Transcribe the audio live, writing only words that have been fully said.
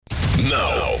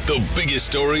Now, the biggest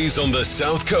stories on the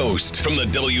South Coast from the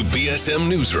WBSM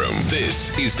Newsroom. This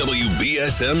is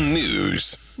WBSM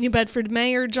News. New Bedford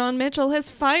Mayor John Mitchell has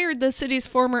fired the city's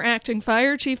former acting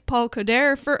fire chief Paul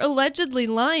Coderre for allegedly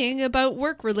lying about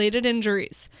work-related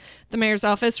injuries. The mayor's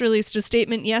office released a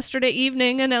statement yesterday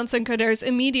evening announcing Coderre's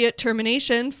immediate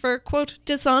termination for, quote,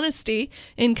 dishonesty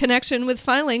in connection with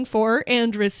filing for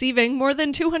and receiving more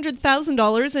than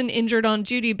 $200,000 in injured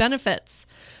on-duty benefits.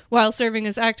 While serving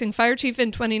as acting fire chief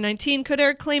in 2019,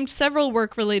 Coderre claimed several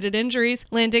work-related injuries,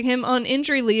 landing him on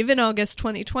injury leave in August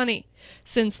 2020.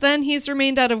 Since then, he's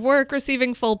remained out of work,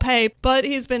 receiving full pay, but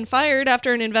he's been fired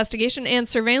after an investigation and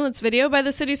surveillance video by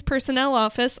the city's personnel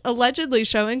office allegedly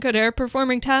showing Coderre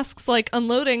performing tasks like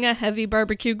unloading a heavy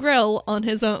barbecue grill on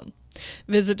his own.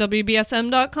 Visit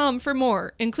WBSM.com for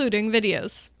more, including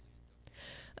videos.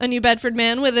 A New Bedford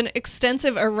man with an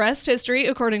extensive arrest history,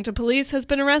 according to police, has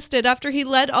been arrested after he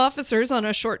led officers on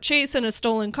a short chase in a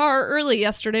stolen car early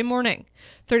yesterday morning.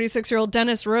 36-year-old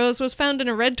Dennis Rose was found in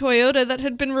a red Toyota that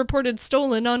had been reported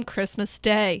stolen on Christmas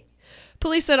Day.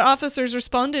 Police said officers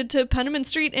responded to Penniman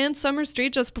Street and Summer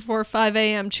Street just before 5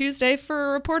 a.m. Tuesday for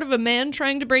a report of a man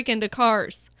trying to break into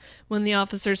cars. When the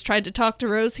officers tried to talk to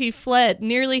Rose, he fled,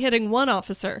 nearly hitting one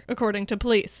officer, according to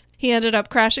police. He ended up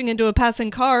crashing into a passing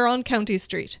car on County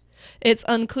Street. It's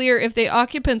unclear if the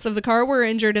occupants of the car were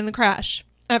injured in the crash.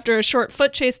 After a short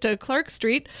foot chase to Clark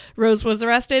Street, Rose was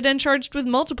arrested and charged with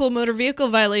multiple motor vehicle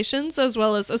violations, as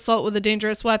well as assault with a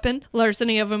dangerous weapon,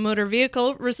 larceny of a motor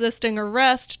vehicle, resisting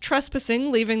arrest,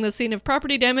 trespassing, leaving the scene of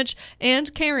property damage,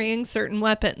 and carrying certain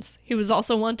weapons. He was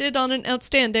also wanted on an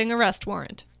outstanding arrest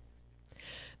warrant.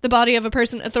 The body of a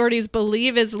person authorities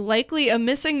believe is likely a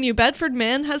missing New Bedford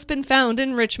man has been found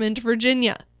in Richmond,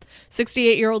 Virginia.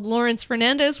 68-year-old Lawrence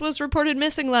Fernandez was reported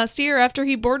missing last year after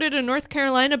he boarded a North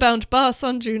Carolina-bound bus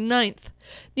on June 9th.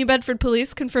 New Bedford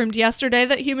police confirmed yesterday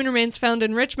that human remains found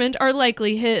in Richmond are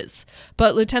likely his.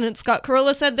 But Lieutenant Scott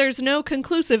Carolla said there's no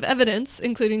conclusive evidence,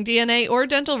 including DNA or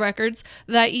dental records,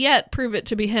 that yet prove it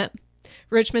to be him.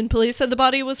 Richmond police said the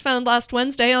body was found last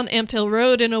Wednesday on Ampthill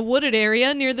Road in a wooded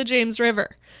area near the James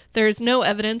River. There is no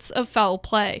evidence of foul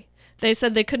play. They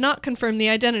said they could not confirm the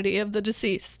identity of the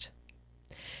deceased.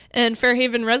 And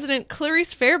Fairhaven resident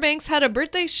Clarice Fairbanks had a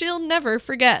birthday she'll never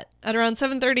forget. At around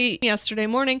 7:30 yesterday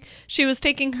morning, she was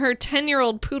taking her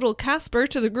 10-year-old poodle Casper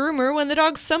to the groomer when the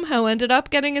dog somehow ended up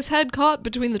getting his head caught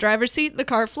between the driver's seat, the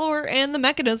car floor, and the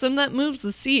mechanism that moves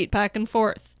the seat back and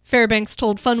forth. Fairbanks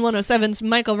told Fun 107's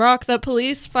Michael Rock that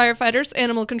police, firefighters,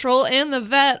 animal control, and the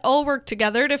vet all worked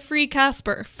together to free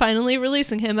Casper, finally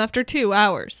releasing him after 2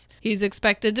 hours. He's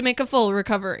expected to make a full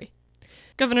recovery.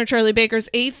 Governor Charlie Baker's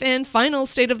 8th and final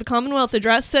State of the Commonwealth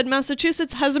address said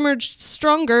Massachusetts has emerged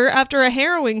stronger after a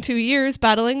harrowing 2 years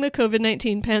battling the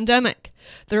COVID-19 pandemic.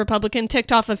 The Republican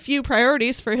ticked off a few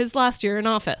priorities for his last year in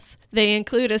office. They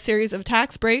include a series of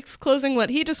tax breaks, closing what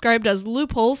he described as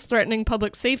loopholes threatening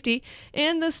public safety,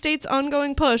 and the state's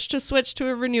ongoing push to switch to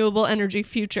a renewable energy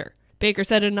future. Baker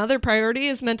said another priority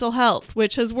is mental health,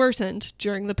 which has worsened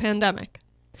during the pandemic.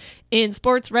 In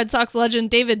sports, Red Sox legend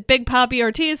David Big Papi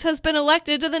Ortiz has been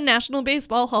elected to the National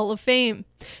Baseball Hall of Fame.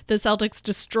 The Celtics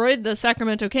destroyed the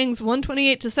Sacramento Kings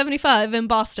 128-75 in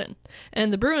Boston,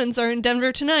 and the Bruins are in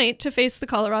Denver tonight to face the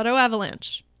Colorado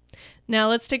Avalanche. Now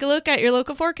let's take a look at your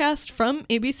local forecast from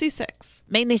ABC6.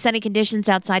 Mainly sunny conditions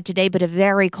outside today, but a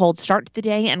very cold start to the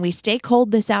day, and we stay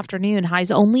cold this afternoon. Highs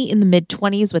only in the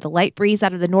mid-20s with a light breeze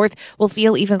out of the north. Will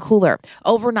feel even cooler.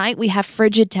 Overnight, we have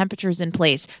frigid temperatures in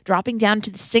place, dropping down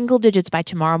to the single digits by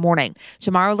tomorrow morning.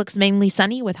 Tomorrow looks mainly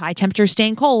sunny with high temperatures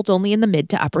staying cold only in the mid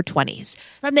to upper 20s.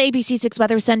 From the ABC6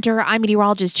 Weather Center, I'm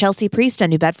meteorologist Chelsea Priest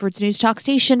on New Bedford's News Talk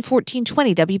Station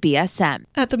 1420 WBSM.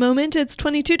 At the moment, it's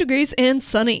 22 degrees and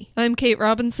sunny. I'm Kate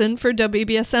Robinson for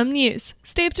WBSM News.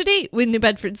 Stay up to date with New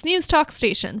Bedford's News Talk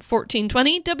Station,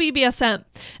 1420 WBSM,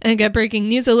 and get breaking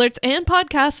news alerts and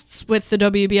podcasts with the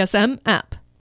WBSM app.